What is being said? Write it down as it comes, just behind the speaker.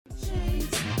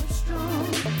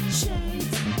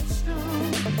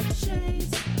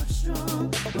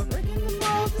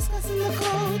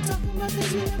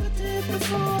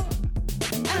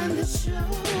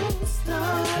show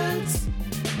starts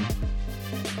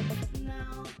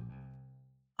now.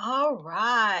 All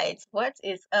right. What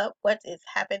is up? What is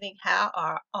happening? How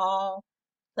are all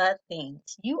the things?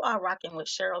 You are rocking with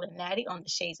Cheryl and Natty on the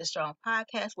Shades of Strong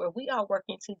podcast, where we are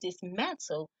working to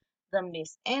dismantle the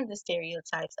myths and the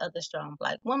stereotypes of the strong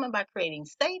Black woman by creating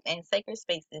safe and sacred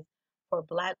spaces for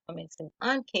Black women to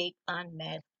uncape,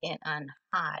 unmask, and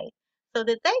unhide so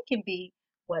that they can be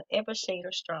whatever shade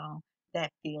of strong that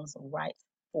feels right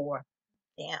for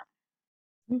them.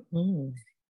 Mhm.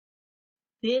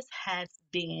 This has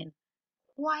been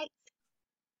quite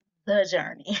the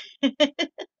journey.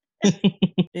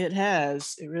 It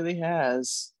has. It really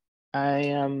has.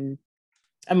 I'm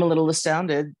a little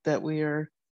astounded that we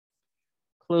are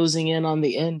closing in on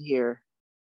the end here.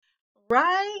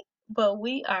 Right? But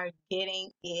we are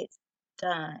getting it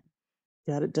done.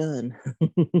 Got it done.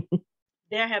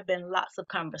 There have been lots of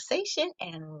conversation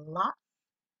and lots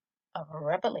of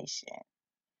revelation.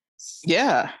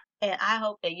 Yeah. And I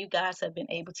hope that you guys have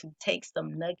been able to take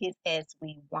some nuggets as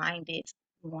we wind it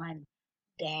one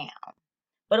down.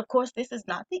 But of course, this is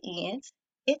not the end.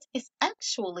 It is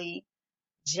actually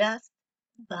just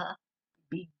the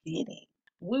beginning.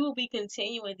 We will be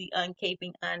continuing the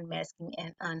uncaping, unmasking,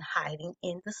 and unhiding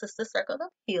in the Sister Circle of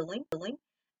Healing.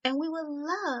 And we would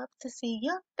love to see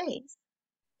your face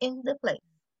in the place.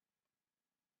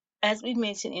 As we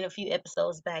mentioned in a few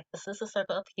episodes back, the Sister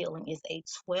Circle of Healing is a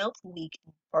 12-week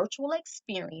virtual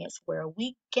experience where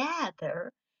we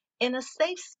gather in a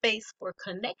safe space for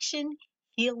connection,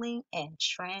 healing, and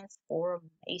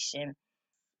transformation.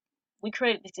 We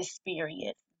created this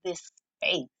experience, this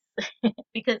space,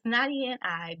 because Nadia and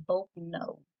I both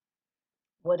know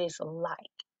what it's like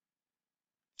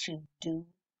to do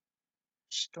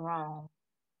strong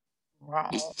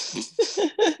wrong.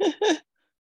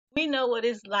 We know what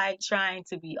it's like trying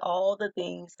to be all the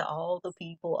things to all the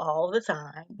people all the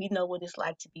time. We know what it's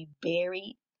like to be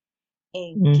buried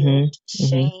in guilt, hmm hmm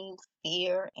shame,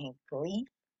 fear, and grief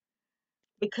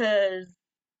because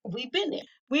we've been there.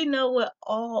 We know what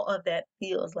all of that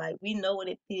feels like. We know what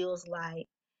it feels like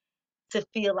to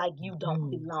feel like you don't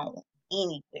belong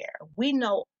anywhere. We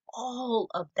know all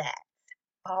of that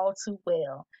all too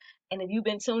well. And if you've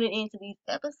been tuning into these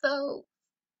episodes,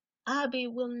 I'd be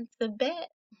willing to bet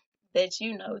that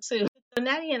you know too. So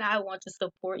Nadia and I want to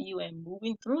support you in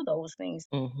moving through those things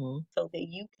hmm so that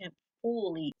you can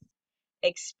fully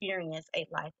experience a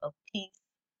life of peace,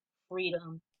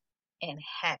 freedom, and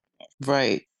happiness.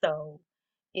 Right. So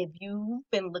if you've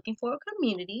been looking for a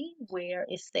community where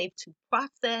it's safe to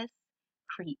process,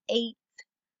 create,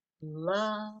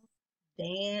 love,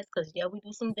 dance, because yeah, we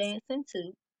do some dancing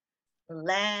too,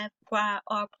 laugh, cry,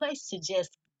 or a place to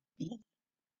just be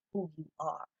who you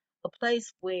are, a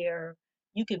place where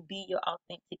you can be your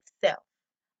authentic self,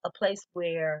 a place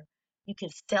where you can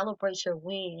celebrate your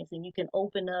wins and you can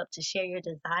open up to share your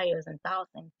desires and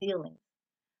thoughts and feelings.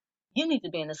 You need to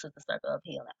be in the Sister Circle of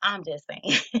Healing. I'm just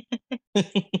saying.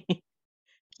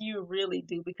 You really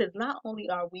do, because not only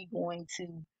are we going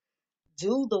to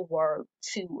do the work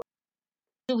to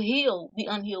heal the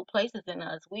unhealed places in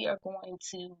us, we are going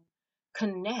to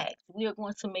connect. We are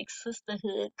going to make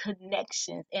sisterhood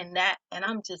connections, and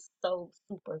I'm just so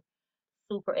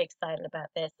super excited about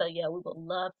that. So yeah, we would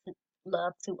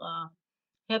love to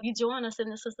have you join us in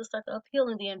the Sister Circle of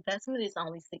Healing. The investment is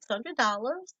only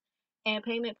 $600 and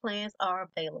payment plans are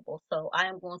available. So I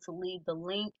am going to leave the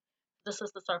link to the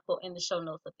Sister Circle in the show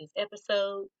notes of this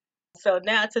episode. So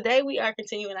now today we are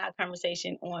continuing our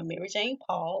conversation on Mary Jane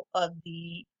Paul of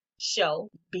the show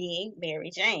Being Mary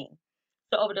Jane.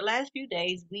 So over the last few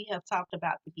days, we have talked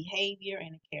about the behavior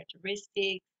and the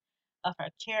characteristics of her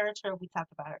character. We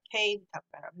talked about her cave, we talked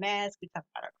about her mask, we talked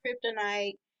about her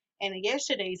kryptonite. And in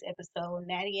yesterday's episode,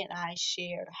 Natty and I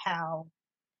shared how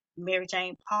Mary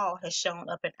Jane Paul has shown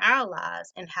up in our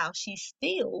lives and how she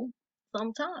still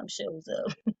sometimes shows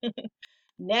up.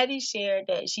 Natty shared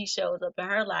that she shows up in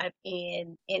her life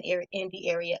in the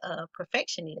area of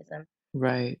perfectionism,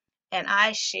 Right. and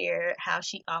I shared how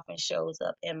she often shows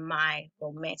up in my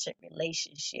romantic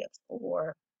relationships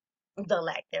or the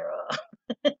lack thereof.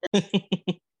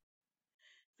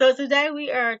 So today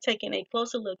we are taking a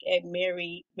closer look at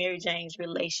Mary Jane's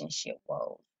relationship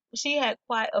woes. She had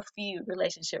quite a few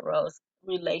relationship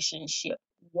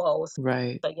woes.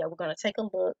 Right. So yeah, we're gonna take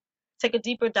a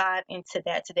deeper dive into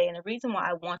that today. And the reason why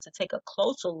I want to take a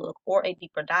closer look or a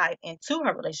deeper dive into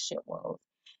her relationship woes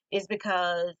is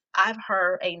because I've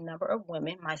heard a number of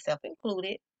women, myself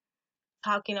included,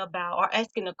 talking about or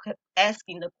asking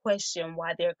the question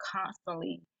why they're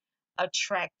constantly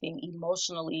attracting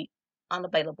emotionally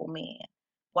unavailable men.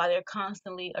 while they're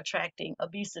constantly attracting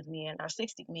abusive men,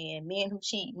 narcissistic men, men who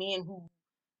cheat, men who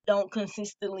don't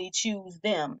consistently choose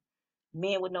them,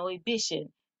 men with no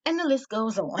ambition, and the list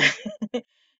goes on.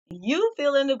 You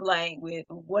fill in the blank with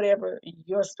whatever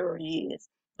your story is.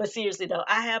 But seriously, though,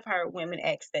 I have heard women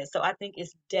ask that. So I think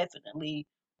it's definitely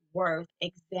worth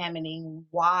examining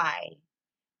why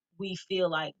we feel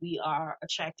like we are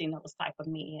attracting those type of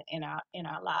men in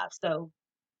our lives. So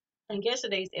in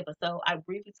yesterday's episode, I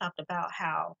briefly talked about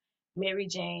how Mary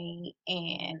Jane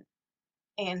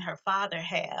and her father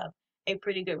have a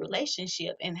pretty good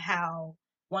relationship, and how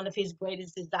one of his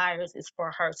greatest desires is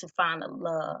for her to find a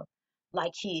love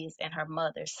like his and her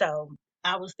mother. So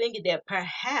I was thinking that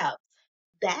perhaps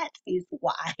that is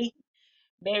why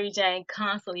Mary Jane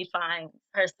constantly finds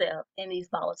herself in these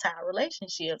volatile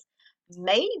relationships.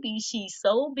 Maybe she's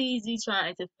so busy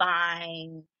trying to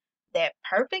find that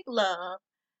perfect love,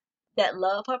 that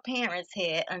love her parents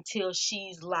had, until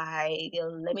she's like,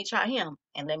 let me try him,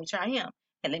 and let me try him,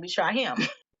 and let me try him.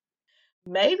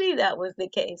 Maybe that was the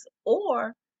case.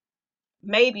 Or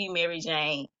maybe Mary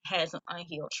Jane has an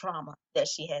unhealed trauma that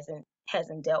she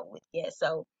hasn't dealt with yet.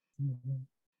 So Mhm.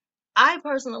 I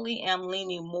personally am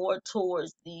leaning more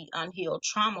towards the unhealed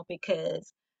trauma,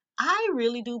 because I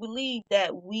really do believe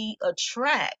that we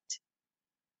attract,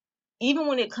 even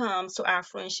when it comes to our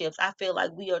friendships, I feel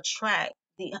like we attract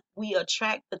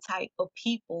the type of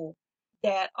people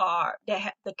that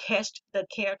have the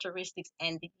characteristics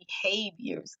and the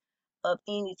behaviors of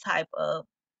any type of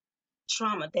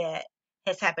trauma that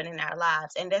has happened in our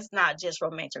lives. And that's not just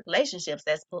romantic relationships,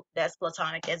 that's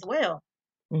platonic as well.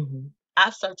 Mhm.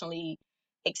 I've certainly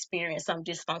experienced some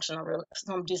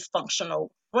dysfunctional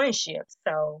friendships.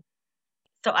 So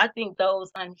I think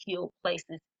those unhealed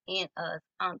places in us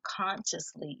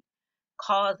unconsciously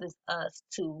causes us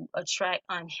to attract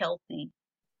unhealthy,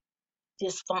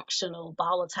 dysfunctional,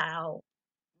 volatile,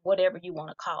 whatever you want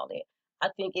to call it. I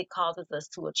think it causes us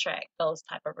to attract those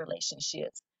type of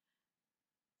relationships.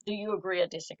 Do you agree or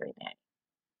disagree, Matt?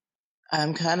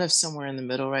 I'm kind of somewhere in the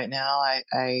middle right now.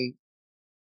 I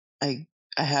I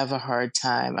have a hard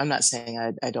time. I'm not saying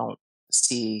I don't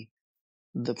see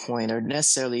the point or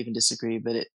necessarily even disagree,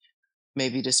 but it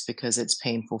maybe just because it's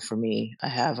painful for me, I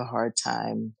have a hard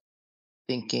time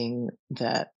thinking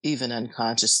that even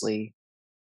unconsciously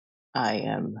I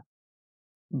am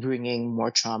bringing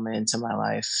more trauma into my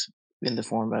life in the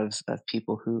form of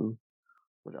people who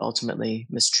would ultimately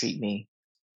mistreat me.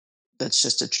 That's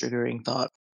just a triggering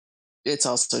thought. It's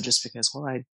also just because, well,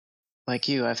 I, like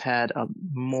you, I've had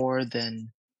more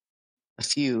than a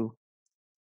few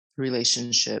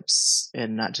relationships,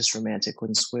 and not just romantic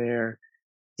ones, where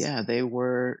yeah, they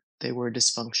were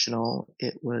dysfunctional.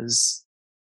 It was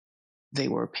They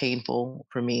were painful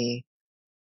for me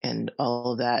and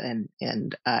all of that,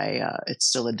 and I it's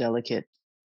still a delicate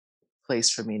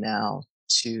place for me now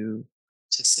to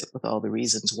to sit with all the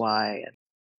reasons why and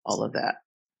all of that.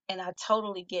 And I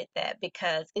totally get that,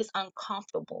 because it's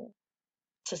uncomfortable,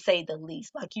 to say the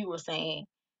least. Like you were saying,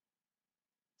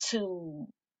 to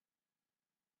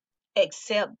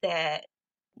accept that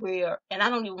and I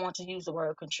don't even want to use the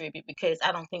word contribute, because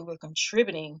I don't think we're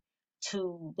contributing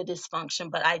to the dysfunction,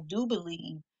 but I do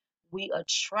believe we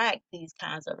attract these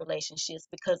kinds of relationships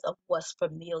because of what's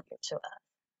familiar to us.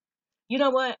 You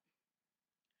know what?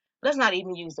 Let's not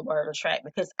even use the word attract,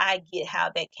 because I get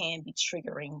how that can be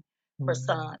triggering for Mhm.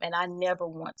 some, and I never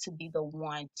want to be the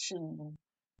one to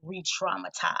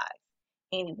re-traumatize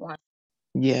anyone.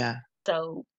 Yeah.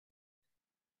 So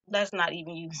let's not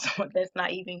even use let's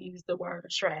not even use the word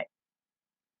attract.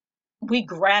 We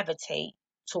gravitate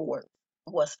towards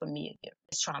what's familiar.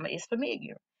 This trauma is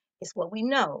familiar. It's what we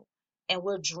know. And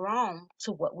we're drawn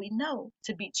to what we know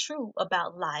to be true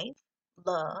about life,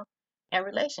 love, and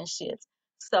relationships.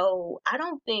 So I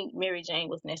don't think Mary Jane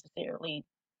was necessarily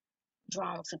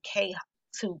drawn to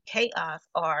chaos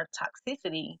or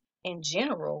toxicity in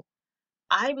general.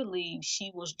 I believe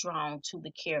she was drawn to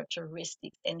the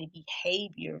characteristics and the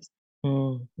behaviors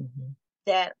Mhm.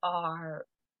 that are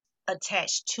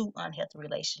attached to unhealthy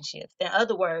relationships. In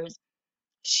other words,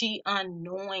 she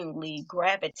unknowingly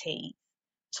gravitates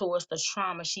towards the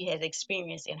trauma she has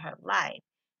experienced in her life.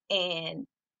 And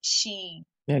she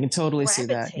Yeah, I can totally see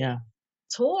that. Yeah.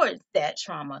 gravitates towards that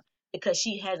trauma because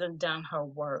she hasn't done her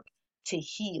work to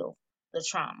heal the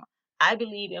trauma. I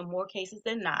believe in more cases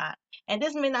than not, and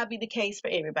this may not be the case for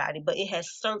everybody, but it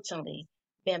has certainly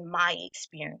been my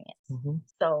experience. Mhm.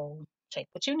 So take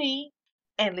what you need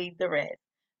and leave the rest.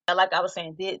 Like I was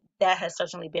saying, that has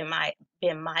certainly been my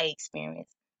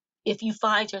experience. If you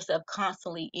find yourself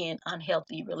constantly in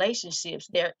unhealthy relationships,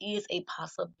 there is a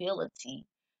possibility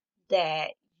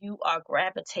that you are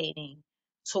gravitating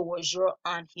towards your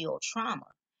unhealed trauma.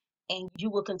 And you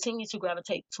will continue to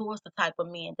gravitate towards the type of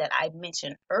men that I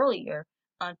mentioned earlier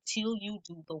until you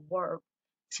do the work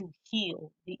to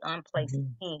heal the unplaced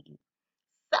Mhm. in you.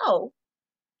 So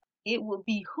it will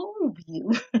behoove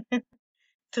you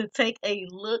to take a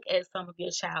look at some of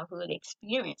your childhood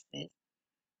experiences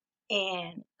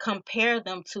and compare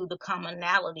them to the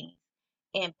commonalities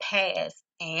in past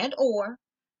and or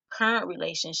current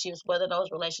relationships, whether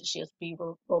those relationships be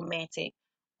romantic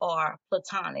or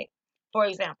platonic. For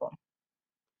example,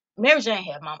 Mary Jane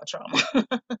had mama trauma.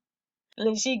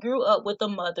 Like, she grew up with a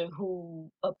mother who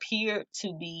appeared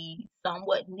to be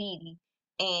somewhat needy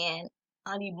and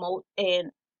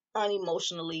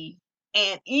unemotionally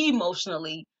and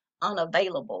emotionally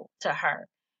unavailable to her.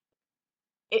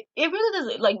 It really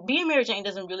doesn't, like, being Mary Jane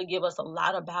doesn't really give us a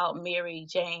lot about Mary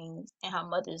Jane's and her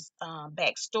mother's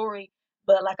backstory.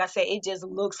 But like I said, it just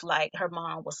looks like her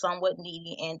mom was somewhat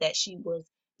needy and that she was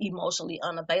emotionally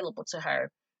unavailable to her.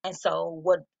 And so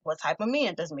what type of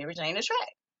men does Mary Jane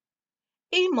attract?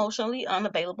 Emotionally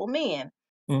unavailable men.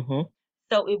 Mhm.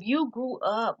 So if you grew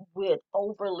up with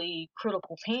overly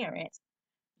critical parents,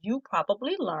 you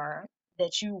probably learned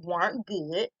that you weren't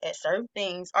good at certain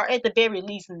things, or at the very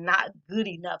least, not good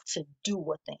enough to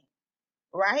do a thing,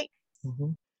 right?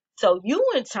 Mhm. So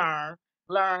you, in turn,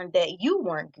 learned that you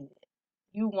weren't good.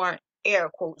 You weren't, air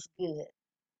quotes, good.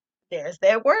 There's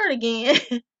that word again,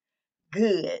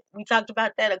 good. We talked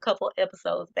about that a couple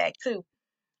episodes back, too.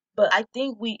 But I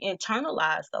think we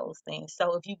internalize those things.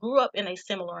 So if you grew up in a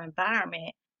similar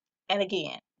environment, and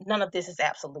again, none of this is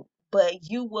absolute, but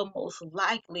you will most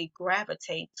likely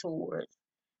gravitate towards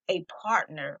a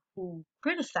partner who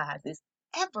criticizes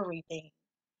everything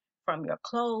from your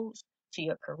clothes to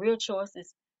your career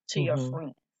choices to your Mhm.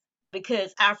 friends.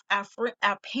 Because our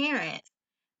parents,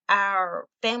 our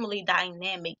family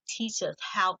dynamic teach us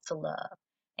how to love,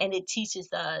 and it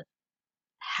teaches us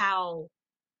how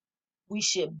we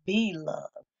should be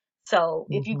loved. So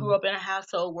if you grew Mhm. up in a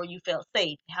household where you felt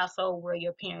safe, a household where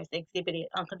your parents exhibited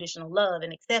unconditional love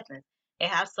and acceptance, a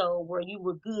household where you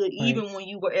were good Right. even when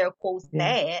you were, air quotes, Yeah.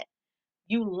 bad,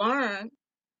 you learned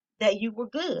that you were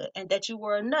good and that you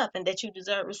were enough and that you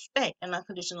deserve respect and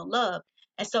unconditional love.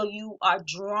 And so you are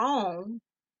drawn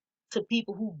to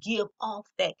people who give off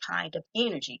that kind of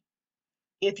energy.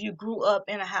 If you grew up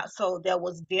in a household that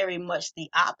was very much the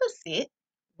opposite,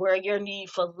 where your need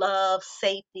for love,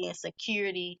 safety, and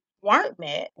security weren't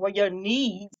met, where your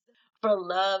needs for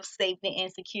love, safety,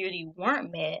 and security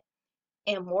weren't met,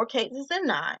 in more cases than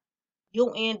not,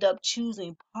 you'll end up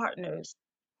choosing partners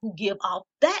who give off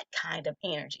that kind of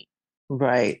energy.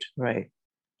 Right. Right.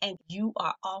 And you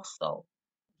are also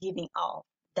giving off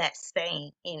that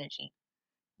same energy.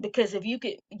 Because if you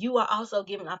could, you are also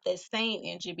giving off that same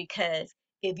energy, because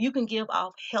if you can give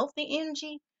off healthy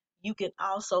energy, you can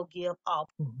also give off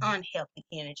Mhm. unhealthy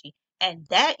energy. And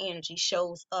that energy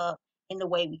shows up in the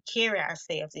way we carry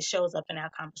ourselves. It shows up in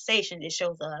our conversations. It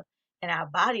shows up in our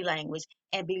body language.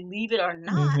 And believe it or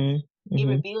not, Mhm. it Mhm.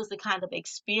 reveals the kind of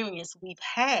experience we've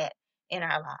had in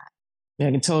our lives. Yeah,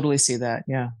 I can totally see that.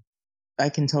 Yeah. I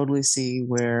can totally see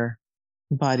where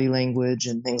body language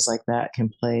and things like that can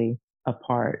play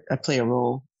a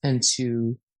role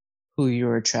into who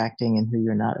you're attracting and who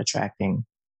you're not attracting.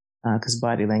 Because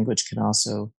body language can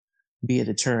also be a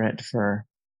deterrent for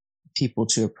people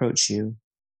to approach you.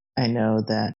 I know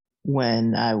that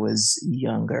when I was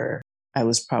younger, I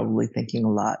was probably thinking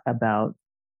a lot about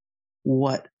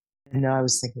what I know I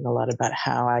was thinking a lot about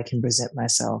how I can present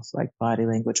myself, like body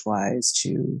language wise,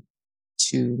 to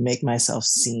make myself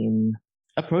seem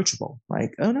approachable.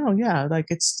 Like, oh no, yeah, like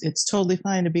it's totally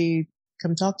fine to be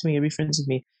come talk to me or be friends with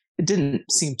me. It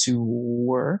didn't seem to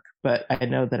work, but I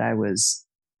know that I was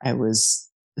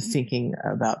thinking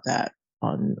about that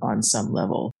on some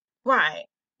level. Right.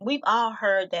 We've all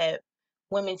heard that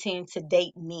women tend to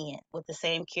date men with the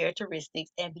same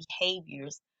characteristics and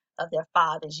behaviors of their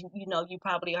fathers. You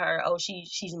probably heard, oh,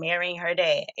 she's marrying her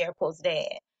dad, air quotes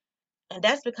dad. And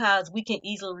that's because we can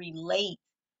easily relate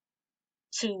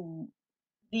to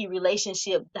the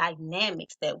relationship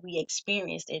dynamics that we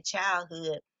experienced in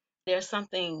childhood. There's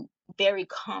something very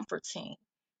comforting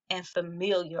and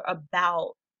familiar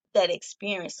about that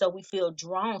experience. So we feel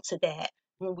drawn to that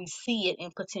when we see it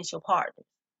in potential partners.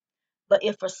 But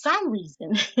if for some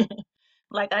reason,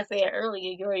 like I said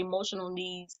earlier, your emotional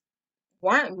needs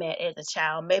weren't met as a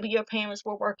child, maybe your parents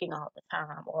were working all the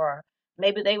time, or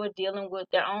maybe they were dealing with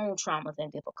their own traumas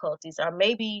and difficulties, or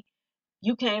maybe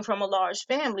you came from a large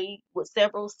family with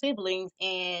several siblings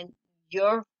and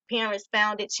your parents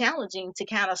found it challenging to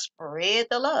kind of spread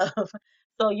the love.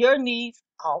 So your needs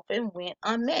often went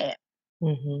unmet.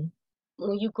 Mm-hmm.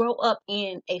 When you grow up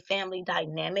in a family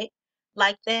dynamic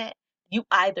like that, you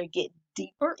either get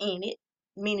deeper in it,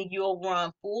 meaning you'll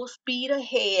run full speed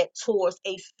ahead towards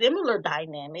a similar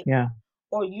dynamic, Yeah.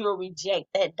 or you'll reject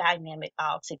that dynamic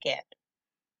altogether.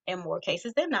 In more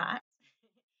cases than not.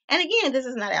 And again, this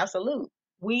is not absolute.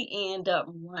 We end up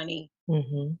running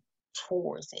Mm-hmm.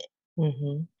 towards it.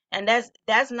 Mm-hmm. And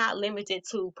that's not limited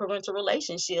to parental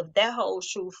relationships. That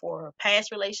holds true for past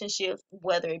relationships,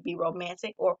 whether it be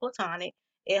romantic or platonic.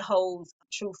 It holds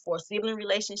true for sibling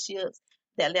relationships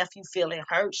that left you feeling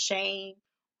hurt, shame,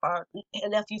 or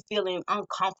it left you feeling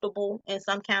uncomfortable in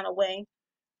some kind of way.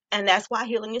 And that's why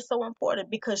healing is so important,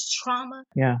 because trauma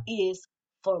Yeah. is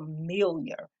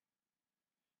familiar.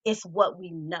 It's what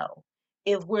we know.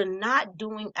 If we're not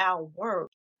doing our work,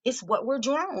 it's what we're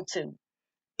drawn to.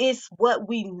 It's what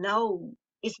we know.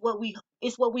 It's what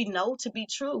we know to be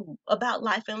true about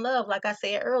life and love. Like I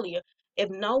said earlier,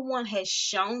 if no one has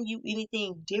shown you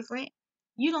anything different,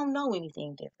 you don't know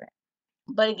anything different.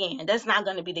 But again, that's not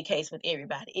going to be the case with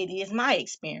everybody. It is my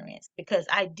experience, because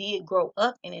I did grow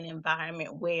up in an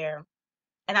environment where,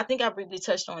 and I think I briefly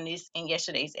touched on this in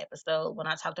yesterday's episode when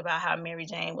I talked about how Mary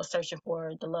Jane was searching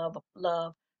for the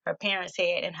love her parents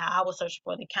had, and how I was searching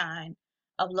for the kind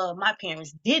of love my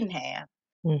parents didn't have.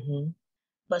 Mm-hmm.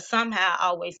 But somehow I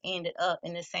always ended up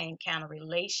in the same kind of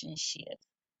relationship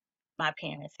my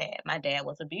parents had. My dad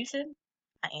was abusive.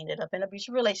 I ended up in an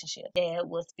abusive relationship. Dad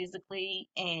was physically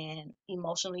and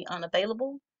emotionally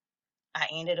unavailable. I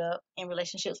ended up in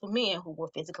relationships with men who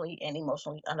were physically and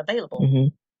emotionally unavailable. Mm-hmm.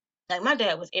 Like, my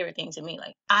dad was everything to me.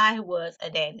 Like, I was a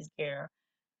daddy's girl.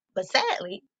 But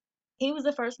sadly, he was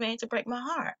the first man to break my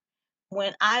heart.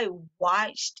 When I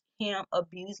watched him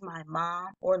abuse my mom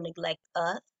or neglect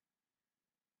us,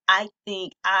 I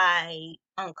think I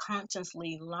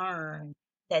unconsciously learned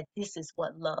that this is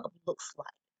what love looks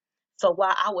like. So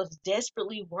while I was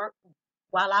desperately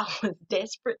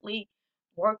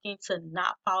working to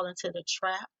not fall into the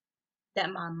trap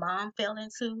that my mom fell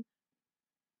into,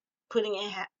 putting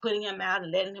him out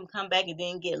and letting him come back, and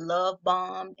then get love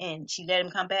bombed, and she let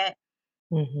him come back.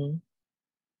 Mm-hmm.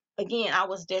 Again, I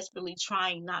was desperately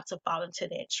trying not to fall into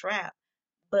that trap.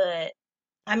 But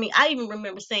I mean, I even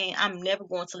remember saying, I'm never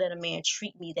going to let a man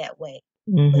treat me that way.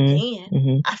 But Mm-hmm. then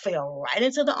Mm-hmm. I fell right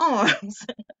into the arms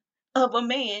of a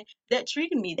man that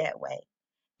treated me that way.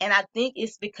 And I think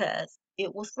it's because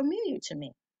it was familiar to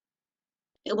me.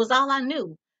 It was all I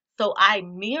knew. So I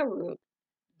mirrored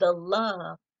the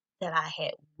love that I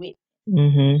had with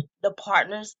Mm-hmm. the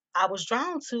partners I was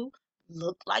drawn to.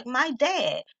 Looked like my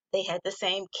dad. They had the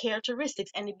same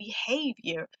characteristics and the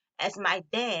behavior as my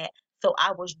dad. So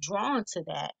I was drawn to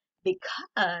that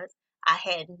because I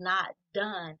had not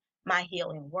done my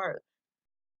healing work.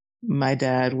 My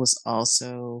dad was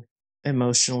also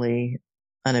emotionally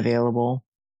unavailable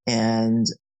and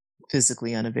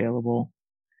physically unavailable.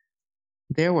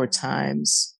 There were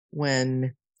times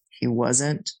when he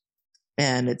wasn't.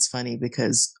 And it's funny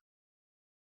because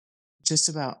just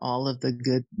about all of the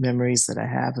good memories that I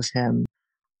have of him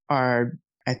are,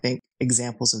 I think,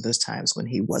 examples of those times when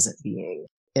he wasn't being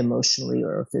emotionally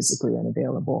or physically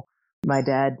unavailable. My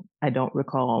dad, I don't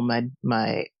recall my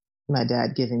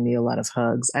dad giving me a lot of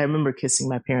hugs. I remember kissing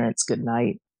my parents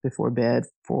goodnight before bed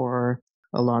for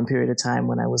a long period of time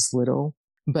when I was little.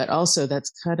 But also,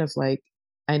 that's kind of like,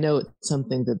 I know it's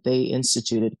something that they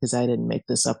instituted because I didn't make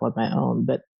this up on my own,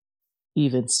 but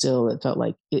even still, it felt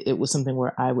like it was something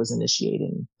where I was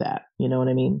initiating that. You know what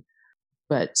I mean?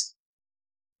 But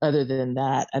other than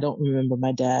that, I don't remember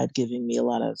my dad giving me a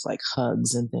lot of like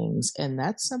hugs and things. And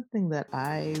that's something that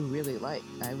I really like.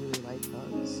 I really like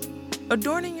hugs.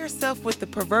 Adorning yourself with the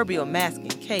proverbial mask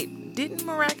and cape didn't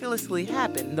miraculously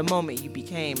happen the moment you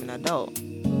became an adult.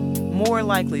 More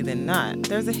likely than not,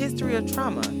 there's a history of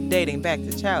trauma dating back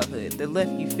to childhood that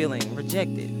left you feeling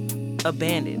rejected,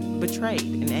 abandoned, betrayed,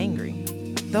 and angry.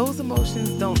 Those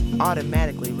emotions don't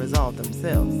automatically resolve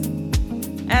themselves.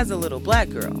 As a little black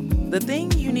girl, the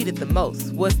thing you needed the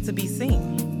most was to be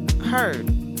seen, heard,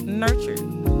 nurtured,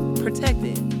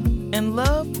 protected, and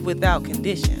loved without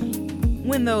condition.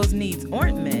 When those needs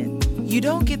aren't met, you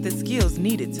don't get the skills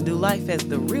needed to do life as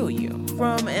the real you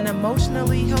from an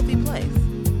emotionally healthy place.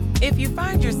 If you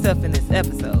find yourself in this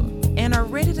episode and are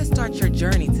ready to start your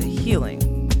journey to healing,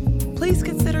 please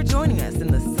consider joining us in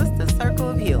the Sister Circle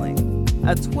of Healing,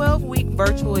 a 12-week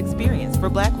virtual experience for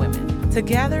Black women to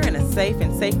gather in a safe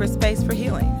and sacred space for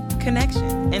healing,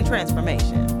 connection, and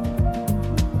transformation.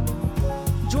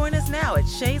 Join us now at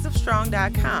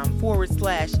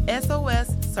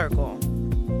shadesofstrong.com/SOS Circle.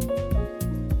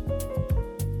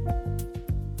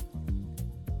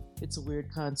 it's a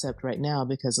weird concept right now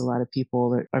because a lot of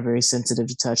people are very sensitive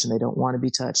to touch and they don't want to be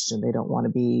touched and they don't want to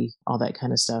be all that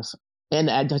kind of stuff. And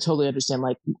I totally understand,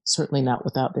 like, certainly not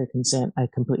without their consent. I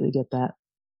completely get that.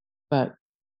 But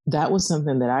that was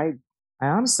something that I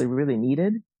honestly really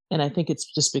needed. And I think it's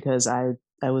just because I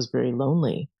was very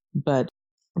lonely. But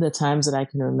the times that I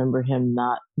can remember him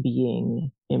not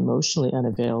being emotionally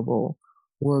unavailable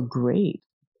were great.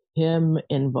 Him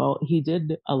involved, he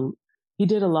did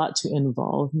a lot to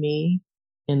involve me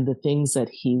in the things that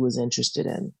he was interested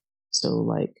in. So,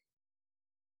 like,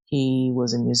 he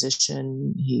was a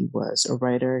musician, he was a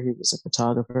writer, he was a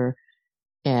photographer,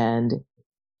 and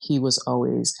he was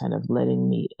always kind of letting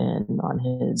me in on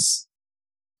his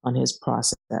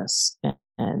process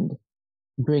and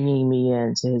bringing me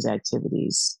into his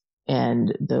activities.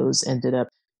 And those ended up,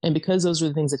 and because those were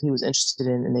the things that he was interested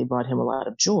in and they brought him a lot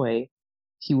of joy,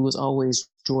 he was always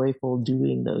joyful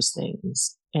doing those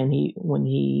things. And when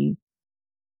he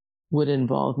would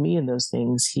involve me in those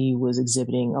things, he was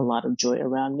exhibiting a lot of joy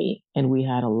around me and we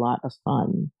had a lot of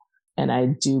fun. And I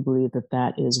do believe that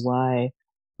that is why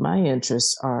my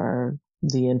interests are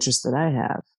the interests that I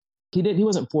have. He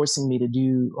wasn't forcing me to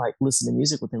do, like, listen to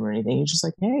music with him or anything. He was just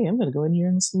like, hey, I'm going to go in here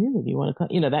and listen to music. You want to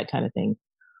come? That kind of thing.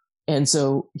 And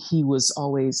so he was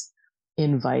always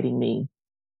inviting me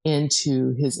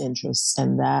into his interests,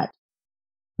 and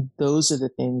those are the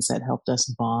things that helped us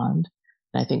bond.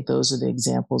 And I think those are the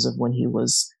examples of when he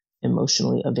was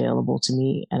emotionally available to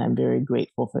me. And I'm very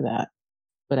grateful for that.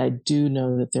 But I do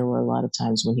know that there were a lot of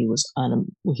times when he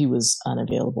was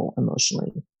unavailable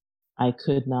emotionally. I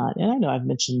could not, and I know I've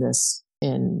mentioned this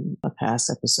in a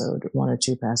past episode, one or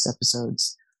two past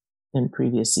episodes in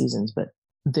previous seasons, but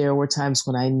there were times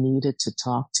when I needed to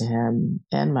talk to him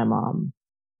and my mom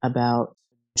about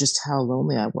just how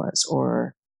lonely I was,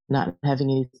 or not having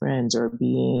any friends, or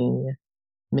being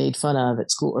made fun of at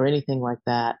school, or anything like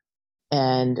that.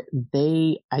 And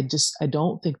I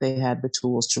don't think they had the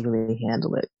tools to really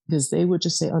handle it, because they would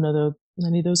just say, oh no,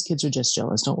 those kids are just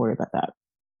jealous. Don't worry about that.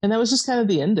 And that was just kind of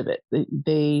the end of it.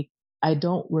 I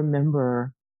don't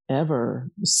remember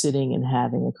ever sitting and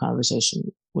having a conversation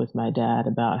with my dad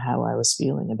about how I was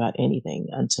feeling about anything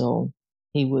until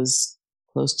he was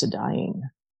close to dying.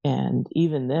 And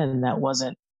even then, that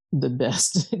wasn't the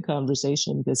best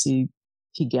conversation because he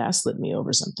gaslit me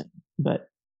over something. But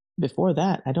before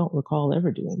that, I don't recall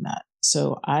ever doing that.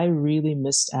 So I really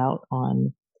missed out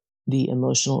on the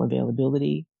emotional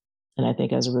availability. And I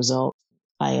think as a result,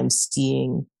 I am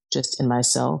seeing just in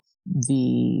myself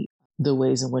the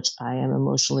ways in which I am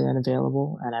emotionally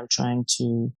unavailable. And I'm trying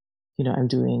to,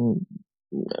 I'm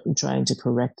trying to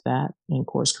correct that and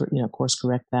course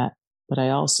correct that. But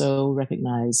I also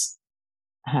recognize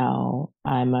how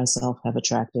I myself have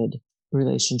attracted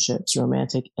relationships,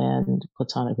 romantic and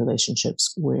platonic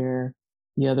relationships, where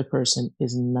the other person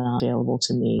is not available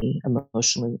to me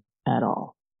emotionally at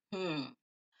all.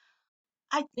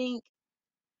 I think,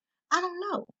 I don't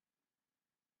know.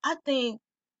 I think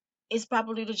it's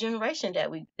probably the generation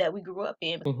that we grew up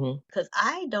in, Mm-hmm. because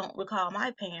I don't recall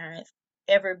my parents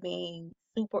ever being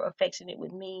super affectionate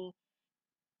with me.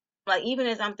 Like, even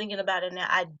as I'm thinking about it now,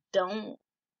 I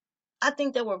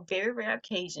think there were very rare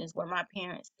occasions where my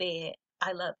parents said,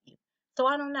 I love you. So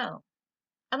I don't know.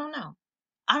 I don't know.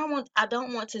 I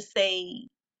don't want to say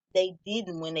they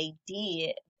didn't when they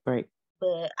did, Right.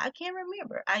 but I can't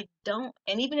remember. I don't,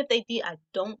 and even if they did, I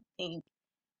don't think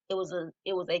it was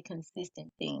a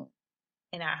consistent thing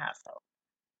in our household.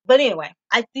 But anyway,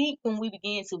 I think when we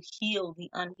began to heal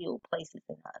the unhealed places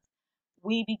in us,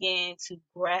 we began to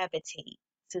gravitate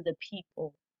to the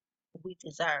people we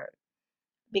deserve,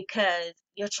 because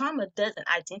your trauma doesn't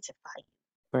identify you.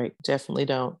 Right. Definitely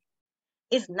don't.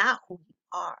 It's not who you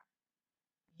are.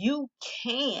 You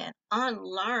can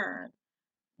unlearn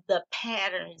the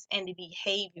patterns and the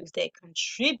behaviors that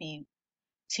contribute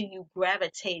to you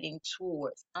gravitating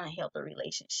towards unhealthy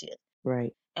relationships.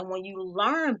 Right. And when you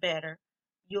learn better,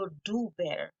 you'll do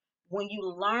better. When you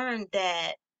learn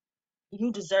that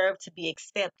you deserve to be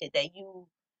accepted,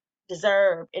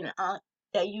 deserve an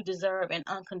that you deserve an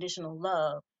unconditional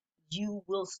love, you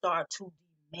will start to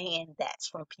demand that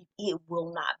from people. It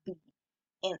will not be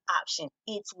an option.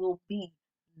 It will be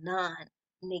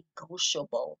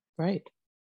non-negotiable. Right.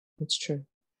 That's true.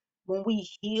 When we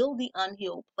heal the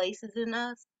unhealed places in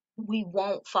us, we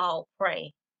won't fall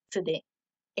prey to the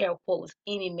air quotes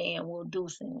any man will do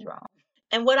syndrome.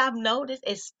 And what I've noticed,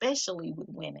 especially with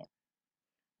women,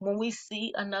 when we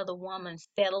see another woman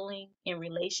settling in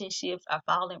relationships or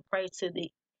falling prey to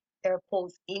the air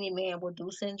quotes any man will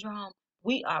do syndrome,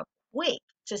 we are quick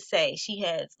to say she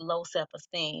has low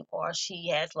self-esteem, or she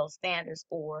has low standards,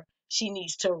 or she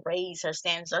needs to raise her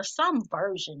standards or some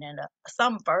version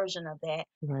of that,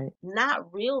 Right.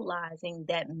 not realizing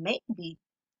that maybe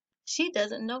she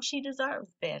doesn't know she deserves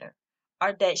better,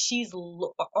 or that she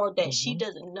Mm-hmm.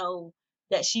 doesn't know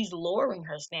that she's lowering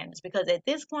her standards, because at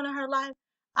this point in her life,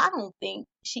 I don't think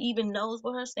she even knows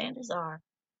what her standards are.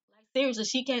 Like, seriously,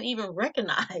 she can't even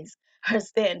recognize her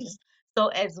standards. So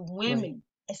as Right. women,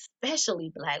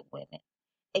 especially Black women,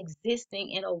 existing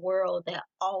in a world that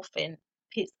often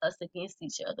pits us against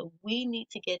each other, we need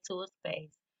to get to a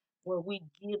space where we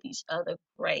give each other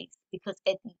grace, because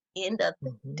at the end of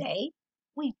the Mm-hmm. day,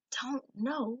 we don't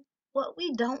know what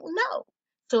we don't know.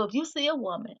 So if you see a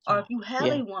woman, or if Yeah. you have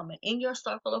Yeah. a woman in your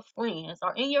circle of friends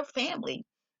or in your family,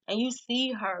 and you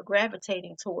see her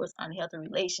gravitating towards unhealthy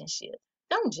relationships,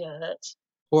 don't judge.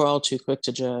 We're all too quick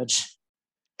to judge.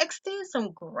 Extend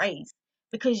some grace,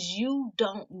 because you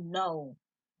don't know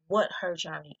what her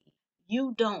journey is.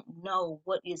 You don't know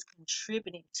what is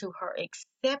contributing to her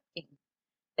accepting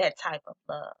that type of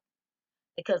love.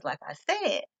 Because, like I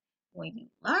said, when you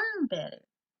learn better,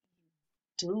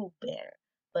 do better.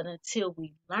 But until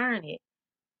we learn it,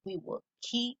 we will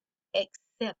keep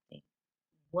accepting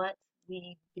what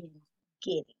we've been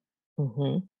getting.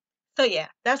 Mm-hmm. So yeah,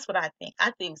 that's what I think.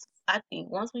 I think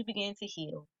once we begin to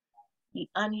heal the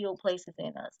unhealed places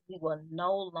in us, we will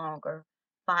no longer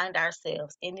find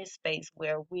ourselves in this space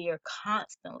where we are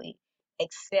constantly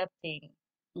accepting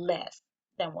less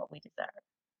than what we deserve.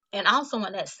 And also,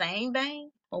 in that same vein,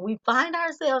 when we find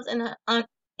ourselves in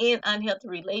unhealthy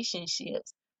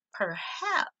relationships,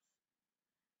 perhaps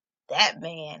that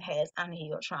man has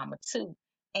unhealed trauma too,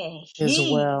 and As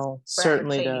he's well.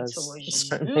 Certainly gravitating does. towards It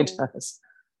certainly you does.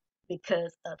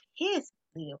 because of his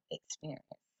lived experience.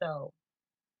 So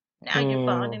now you're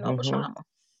bonding over Mm-hmm. trauma.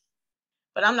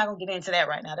 But I'm not gonna get into that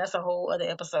right now. That's a whole other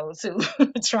episode too.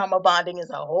 Trauma bonding is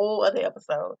a whole other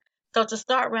episode. So to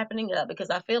start wrapping it up, because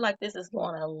I feel like this is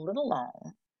going a little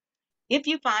long. If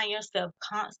you find yourself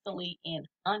constantly in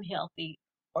unhealthy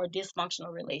or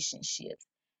dysfunctional relationships,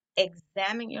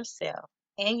 examine yourself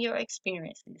and your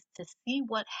experiences to see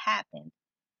what happened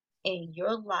in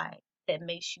your life that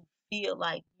makes you feel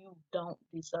like you don't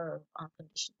deserve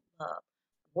unconditional love.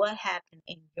 What happened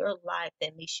in your life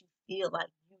that makes you feel like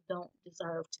you don't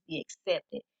deserve to be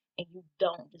accepted and you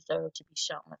don't deserve to be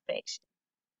shown affection?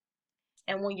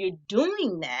 And when you're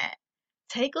doing that,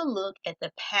 take a look at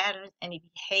the patterns and the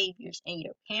behaviors in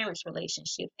your parents'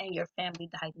 relationship and your family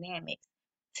dynamics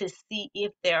to see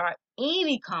if there are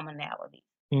any commonalities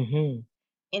Mm-hmm.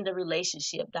 in the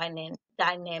relationship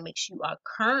dynamics you are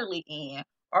currently in,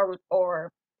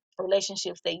 or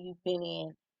relationships that you've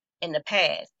been in the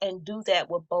past, and do that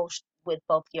with both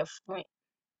your friend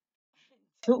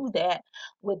do that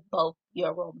with both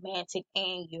your romantic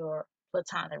and your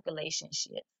platonic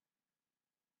relationship.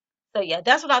 So yeah,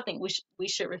 that's what I think we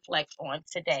should reflect on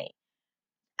today.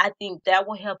 I think that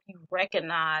will help you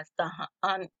recognize the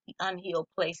unhealed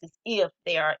places, if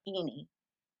there are any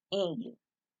in you.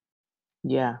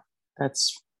 Yeah.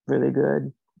 That's really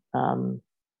good. Um,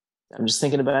 I'm just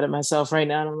thinking about it myself right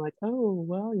now, and I'm like, oh,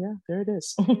 well, yeah, there it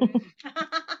is.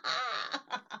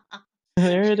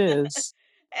 There it is.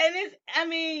 And it's, I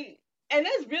mean, and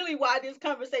that's really why this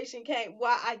conversation came,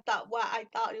 why I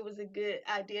thought it was a good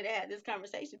idea to have this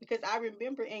conversation, because I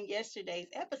remember in yesterday's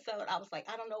episode I was like,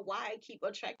 I don't know why I keep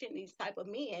attracting these type of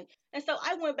men. And so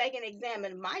I went back and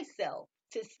examined myself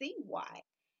to see why.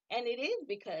 And it is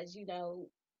because,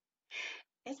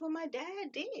 it's what my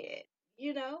dad did,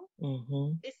 you know.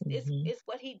 Mm-hmm. It's it's Mm-hmm. it's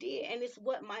what he did, and it's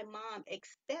what my mom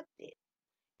accepted.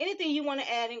 Anything you want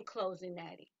to add in closing,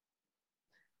 Natty?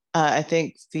 I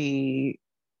think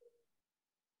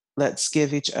let's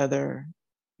give each other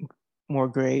more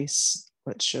grace.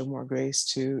 Let's show more grace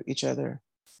to each other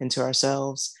and to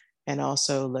ourselves. And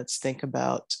also let's think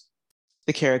about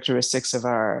the characteristics of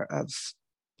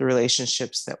the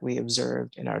relationships that we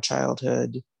observed in our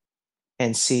childhood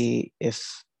and see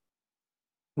if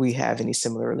we have any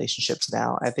similar relationships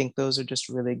now. I think those are just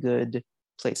really good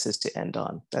places to end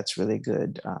on. That's really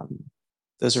good.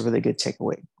 Those are really good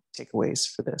takeaways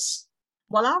for this.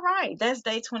 Well, all right. That's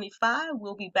day 25.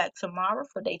 We'll be back tomorrow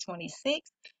for day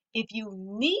 26. If you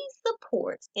need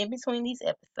support in between these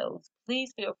episodes,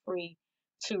 please feel free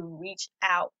to reach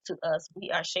out to us.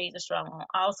 We are Shades of Strong on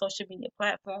all social media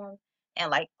platforms. And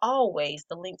like always,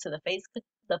 the link to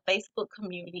the Facebook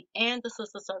community and the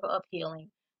Sister Circle of Healing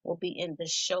will be in the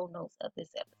show notes of this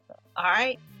episode. All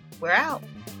right, we're out.